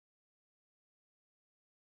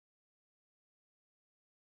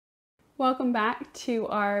Welcome back to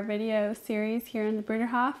our video series here in the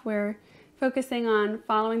Bruderhof. We're focusing on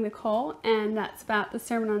following the call, and that's about the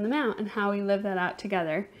Sermon on the Mount and how we live that out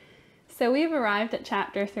together. So we've arrived at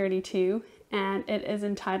chapter 32, and it is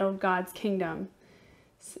entitled God's Kingdom.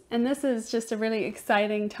 And this is just a really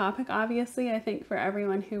exciting topic, obviously, I think for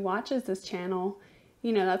everyone who watches this channel.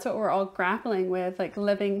 You know, that's what we're all grappling with, like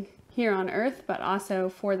living here on earth, but also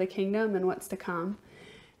for the kingdom and what's to come.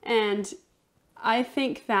 And I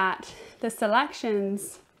think that the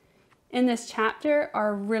selections in this chapter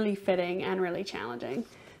are really fitting and really challenging.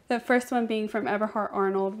 The first one being from Eberhard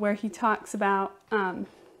Arnold, where he talks about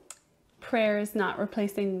prayer is not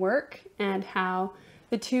replacing work and how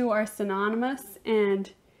the two are synonymous, and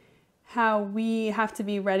how we have to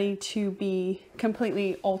be ready to be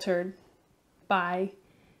completely altered by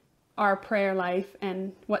our prayer life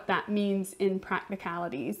and what that means in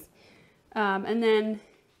practicalities. And then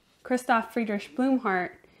Christoph Friedrich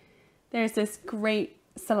Blumhardt, there's this great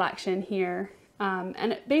selection here,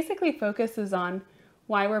 and it basically focuses on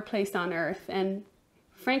why we're placed on earth, and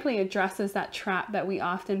frankly addresses that trap that we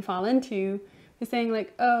often fall into, is saying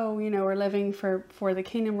like, oh, you know, we're living for the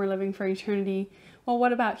kingdom, we're living for eternity. Well,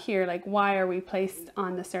 what about here? Like, why are we placed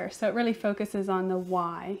on this earth? So it really focuses on the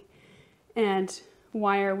why, and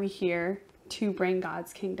why are we here to bring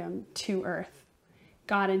God's kingdom to earth?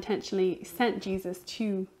 God intentionally sent Jesus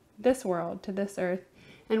to this world, to this earth,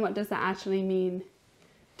 and what does that actually mean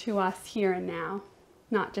to us here and now,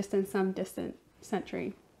 not just in some distant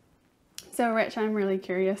century. So Rich, I'm really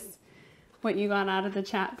curious what you got out of the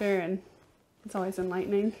chapter, and it's always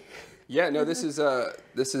enlightening. Yeah, no, this is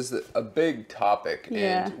a big topic,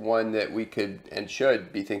 and one that we could and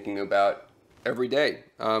should be thinking about every day.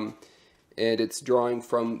 And it's drawing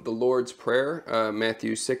from the Lord's Prayer,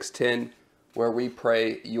 Matthew 6:10, where we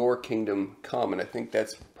pray, "Your kingdom come." And I think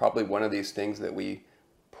that's probably one of these things that we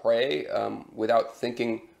pray without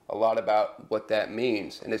thinking a lot about what that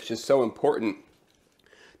means. And it's just so important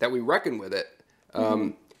that we reckon with it.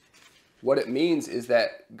 What it means is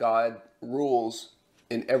that God rules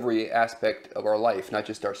in every aspect of our life, not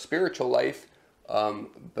just our spiritual life,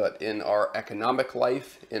 but in our economic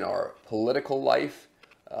life, in our political life,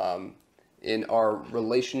 in our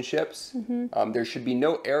relationships. There should be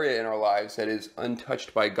no area in our lives that is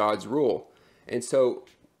untouched by God's rule. And so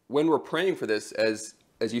when we're praying for this, as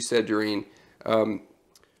you said, Doreen,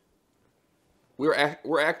 we're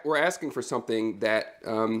asking for something that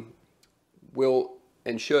will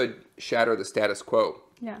and should shatter the status quo.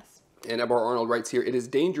 Yes. And Eberhard Arnold writes here, "It is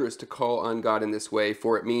dangerous to call on God in this way,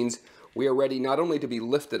 for it means we are ready not only to be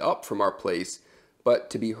lifted up from our place,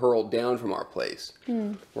 but to be hurled down from our place."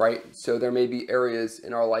 Right? So there may be areas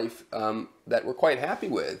in our life that we're quite happy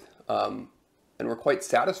with, and we're quite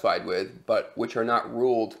satisfied with, but which are not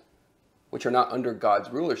under God's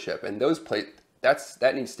rulership. And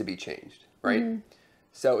that needs to be changed, right?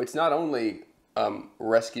 So it's not only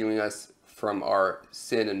rescuing us from our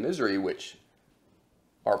sin and misery, which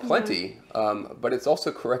are plenty, but it's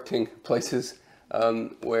also correcting places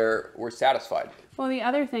where we're satisfied. Well, the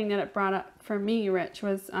other thing that it brought up for me, Rich,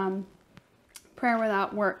 was prayer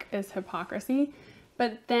without work is hypocrisy.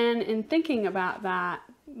 But then in thinking about that,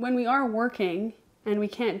 when we are working and we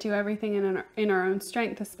can't do everything in our own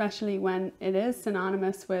strength, especially when it is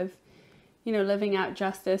synonymous with, you know, living out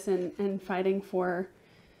justice and fighting for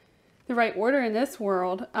the right order in this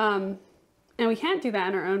world, and we can't do that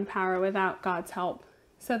in our own power without God's help.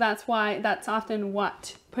 So that's often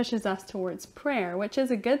what pushes us towards prayer, which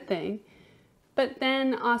is a good thing. But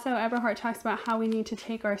then also Eberhard talks about how we need to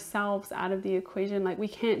take ourselves out of the equation. Like, we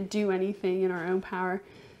can't do anything in our own power.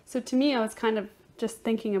 So to me, I was kind of just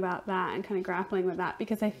thinking about that and kind of grappling with that,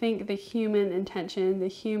 because I think the human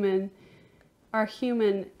intention, our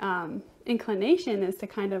human inclination is to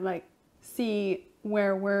kind of like see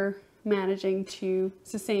where we're managing to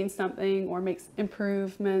sustain something or make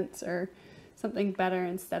improvements or something better,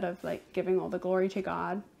 instead of like giving all the glory to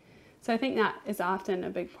God. So I think that is often a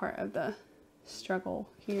big part of the struggle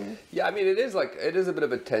here. Yeah, I mean, it is a bit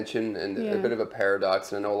of a tension and a bit of a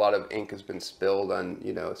paradox. And I know a lot of ink has been spilled on,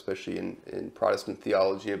 you know, especially in Protestant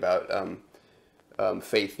theology about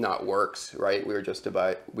faith not works, right? We are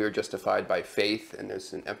justified by faith, and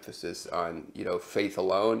there's an emphasis on, you know, faith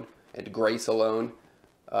alone and grace alone.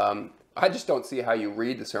 I just don't see how you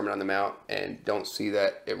read the Sermon on the Mount and don't see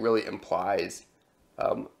that it really implies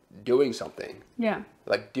doing something. Yeah.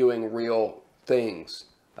 Like doing real things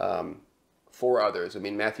for others. I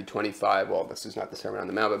mean, Matthew 25, well, this is not the Sermon on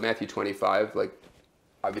the Mount, but Matthew 25, like,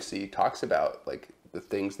 obviously talks about, like, the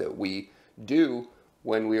things that we do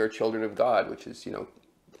when we are children of God, which is, you know,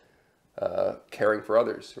 caring for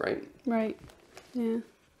others, right? Right. Yeah.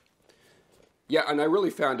 Yeah, and I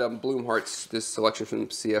really found Blumhardt's, this selection from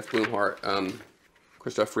C.F. Blumhardt,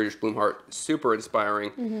 Christoph Friedrich Blumhardt, super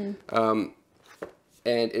inspiring. And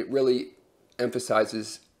it really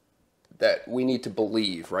emphasizes that we need to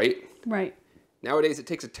believe, right? Right. Nowadays, it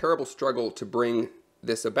takes a terrible struggle to bring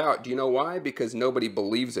this about. Do you know why? Because nobody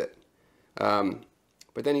believes it.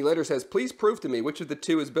 But then he later says, please prove to me which of the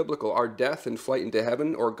two is biblical, our death and flight into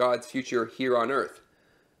heaven or God's future here on earth.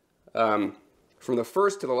 From the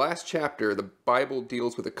first to the last chapter, the Bible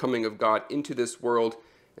deals with the coming of God into this world,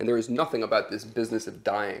 and there is nothing about this business of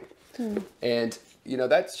dying. And, you know,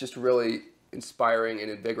 that's just really inspiring and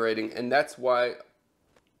invigorating, and that's why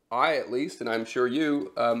I, at least, and I'm sure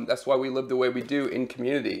you, that's why we live the way we do in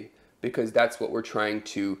community, because that's what we're trying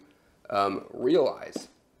to realize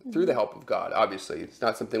through the help of God. Obviously, it's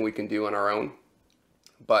not something we can do on our own,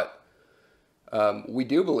 but we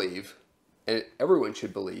do believe, and everyone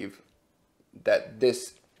should believe, that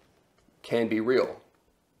this can be real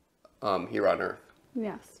here on earth.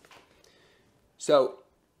 Yes. So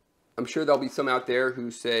I'm sure there'll be some out there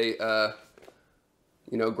who say,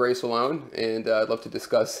 you know, grace alone, and I'd love to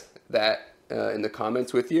discuss that in the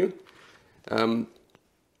comments with you.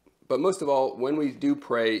 But most of all, when we do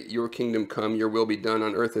pray, your kingdom come, your will be done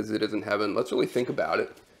on earth as it is in heaven, let's really think about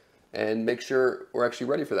it and make sure we're actually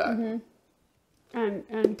ready for that.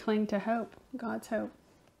 And cling to hope, God's hope.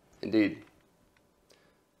 Indeed.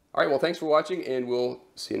 All right, well, thanks for watching, and we'll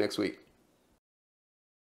see you next week.